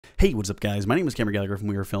Hey, what's up guys? My name is Cameron Gallagher from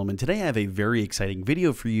We Are Film, and today I have a very exciting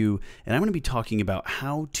video for you, and I'm going to be talking about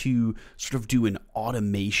how to sort of do an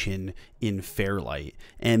automation in Fairlight.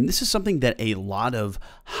 And this is something that a lot of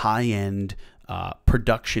high-end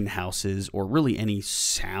production houses, or really any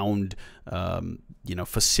sound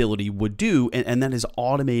facility would do, and that is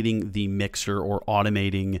automating the mixer or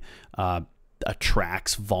automating a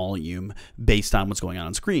track's volume based on what's going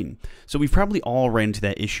on screen. So we've probably all ran into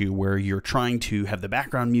that issue where you're trying to have the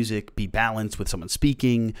background music be balanced with someone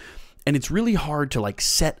speaking, and it's really hard to like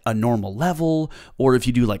set a normal level, or if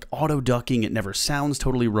you do like auto ducking, it never sounds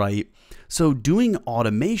totally right. So doing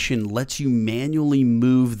automation lets you manually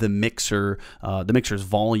move the mixer's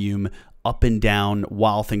volume up and down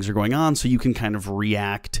while things are going on, so you can kind of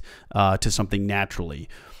react to something naturally.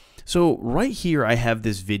 So right here I have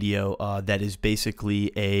this video that is basically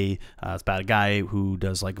it's about a guy who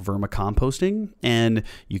does like vermicomposting, and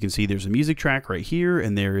you can see there's a music track right here,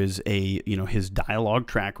 and there is his dialogue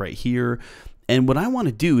track right here. And what I want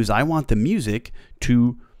to do is I want the music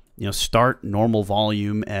to start normal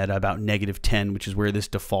volume at about -10, which is where this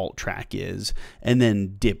default track is, and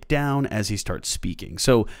then dip down as he starts speaking.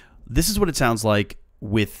 So this is what it sounds like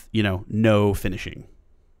with no finishing.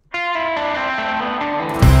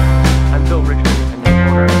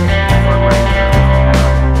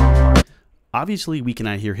 Obviously, we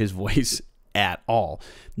cannot hear his voice at all.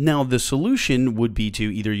 Now, the solution would be to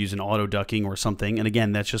either use an auto ducking or something, and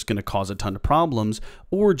again, that's just going to cause a ton of problems,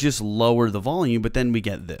 or just lower the volume, but then we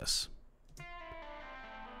get this.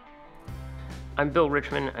 I'm Bill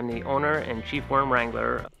Richmond. I'm the owner and chief worm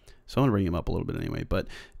wrangler. So I'm going to bring him up a little bit anyway, but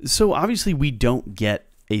so obviously we don't get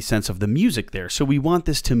a sense of the music there, so we want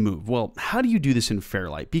this to move. Well, how do you do this in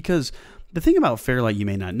Fairlight? Because the thing about Fairlight you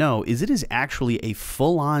may not know is it is actually a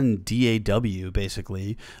full-on DAW,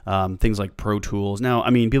 basically. Things like Pro Tools. Now,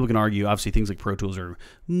 I mean, people can argue, obviously, things like Pro Tools are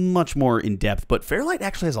much more in-depth, but Fairlight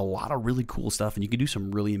actually has a lot of really cool stuff, and you can do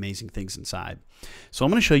some really amazing things inside. So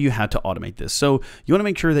I'm going to show you how to automate this. So you want to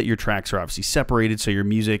make sure that your tracks are obviously separated, so your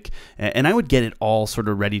music, and I would get it all sort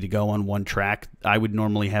of ready to go on one track. I would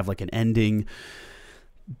normally have like an ending.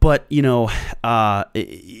 But, you're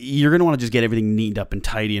going to want to just get everything neatened up and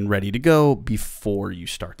tidy and ready to go before you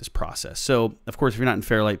start this process. So, of course, if you're not in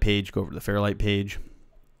Fairlight page, go over to the Fairlight page.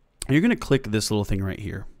 And you're going to click this little thing right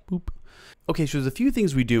here. Boop. Okay, so there's a few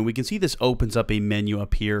things we do. We can see this opens up a menu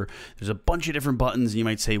up here. There's a bunch of different buttons, and you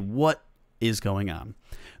might say, what is going on?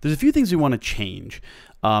 There's a few things we want to change.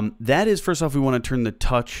 That is, first off, we want to turn the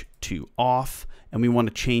touch to off, and we want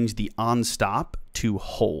to change the on-stop to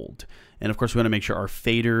hold. And of course, we want to make sure our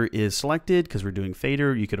fader is selected because we're doing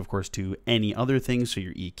fader. You could, of course, do any other things. So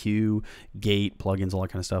your EQ, gate, plugins, all that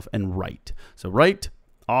kind of stuff, and right. So right,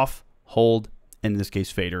 off, hold, and in this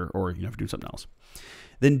case, fader, or if you're doing something else.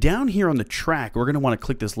 Then down here on the track, we're going to want to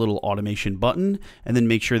click this little automation button and then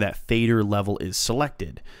make sure that fader level is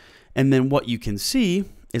selected. And then what you can see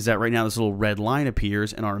is that right now this little red line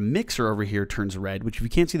appears and our mixer over here turns red, which if you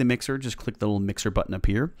can't see the mixer, just click the little mixer button up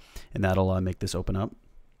here and that'll make this open up.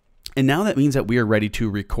 And now that means that we are ready to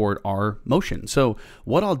record our motion. So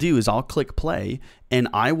what I'll do is I'll click play and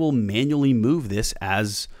I will manually move this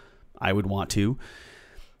as I would want to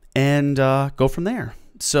and go from there.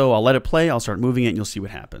 So I'll let it play, I'll start moving it, and you'll see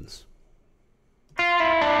what happens.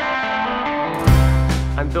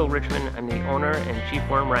 I'm Bill Richmond. I'm the owner and chief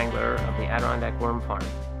worm wrangler of the Adirondack Worm Farm.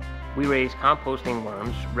 We raise composting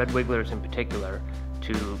worms, red wigglers in particular,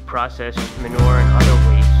 to process manure and other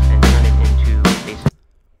waste and turn it into basic.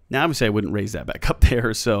 Now, obviously, I wouldn't raise that back up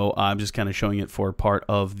there, so I'm just kind of showing it for part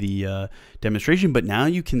of the demonstration. But now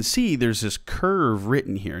you can see there's this curve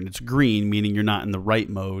written here, and it's green, meaning you're not in the right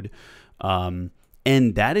mode. And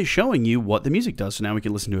that is showing you what the music does. So now we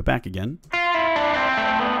can listen to it back again.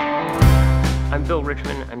 I'm Bill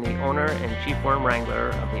Richmond. I'm the owner and chief worm wrangler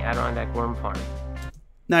of the Adirondack Worm Farm.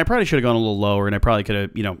 Now, I probably should have gone a little lower, and I probably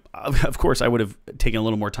could have, of course, I would have taken a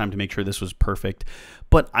little more time to make sure this was perfect.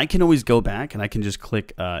 But I can always go back, and I can just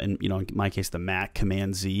click, in my case, the Mac,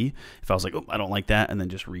 Command-Z. If I was like, oh, I don't like that, and then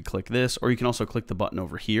just re-click this. Or you can also click the button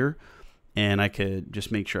over here, and I could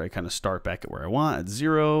just make sure I kind of start back at where I want, at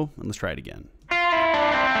 0, and let's try it again.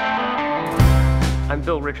 I'm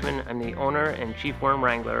Bill Richmond. I'm the owner and chief worm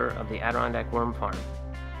wrangler of the Adirondack Worm Farm.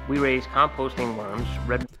 We raise composting worms,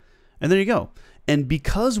 and there you go. And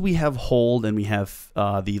because we have hold and we have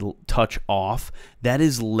the touch off, that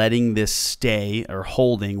is letting this stay or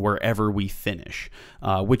holding wherever we finish,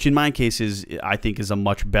 which in my case I think is a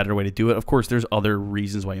much better way to do it. Of course, there's other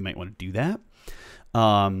reasons why you might want to do that.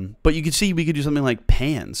 But you can see we could do something like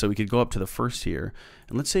pan. So we could go up to the first here,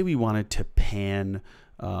 and let's say we wanted to pan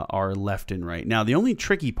our left and right. Now, the only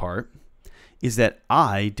tricky part is that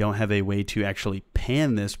I don't have a way to actually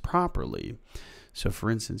pan this properly. So for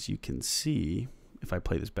instance, you can see, if I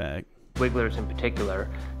play this back, wigglers in particular,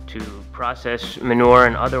 to process manure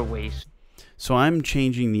and other waste. So I'm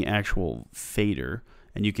changing the actual fader,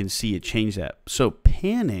 and you can see it change that. So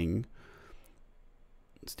panning,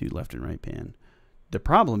 let's do left and right pan. The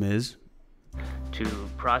problem is, to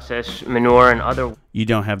process manure and other, you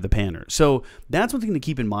don't have the panner. So that's one thing to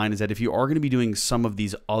keep in mind, is that if you are going to be doing some of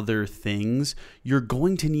these other things, you're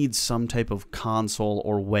going to need some type of console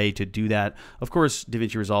or way to do that. Of course,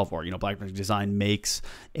 Davinci Resolve or Blackmagic Design makes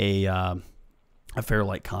a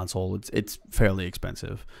Fairlight console. It's fairly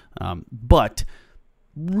expensive, but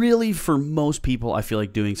really, for most people, I feel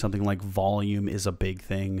like doing something like volume is a big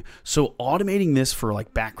thing. So automating this for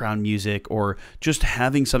like background music or just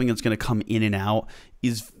having something that's going to come in and out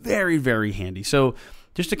is very, very handy. So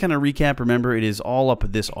just to kind of recap, remember, it is all up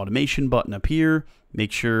at this automation button up here.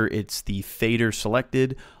 Make sure it's the fader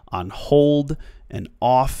selected on hold and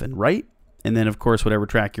off and right. And then, of course, whatever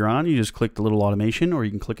track you're on, you just click the little automation, or you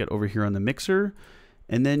can click it over here on the mixer,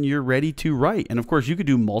 and then you're ready to write. And of course, you could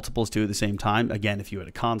do multiples too at the same time, again, if you had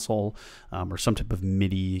a console or some type of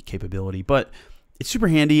MIDI capability. But it's super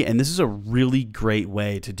handy, and this is a really great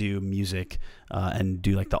way to do music and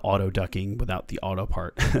do like the auto ducking without the auto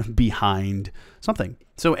part behind something.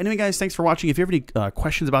 So anyway, guys, thanks for watching. If you have any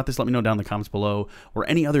questions about this, let me know down in the comments below, or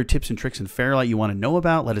any other tips and tricks in Fairlight you want to know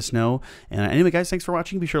about, let us know. And anyway, guys, thanks for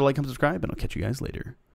watching. Be sure to like, comment, subscribe, and I'll catch you guys later.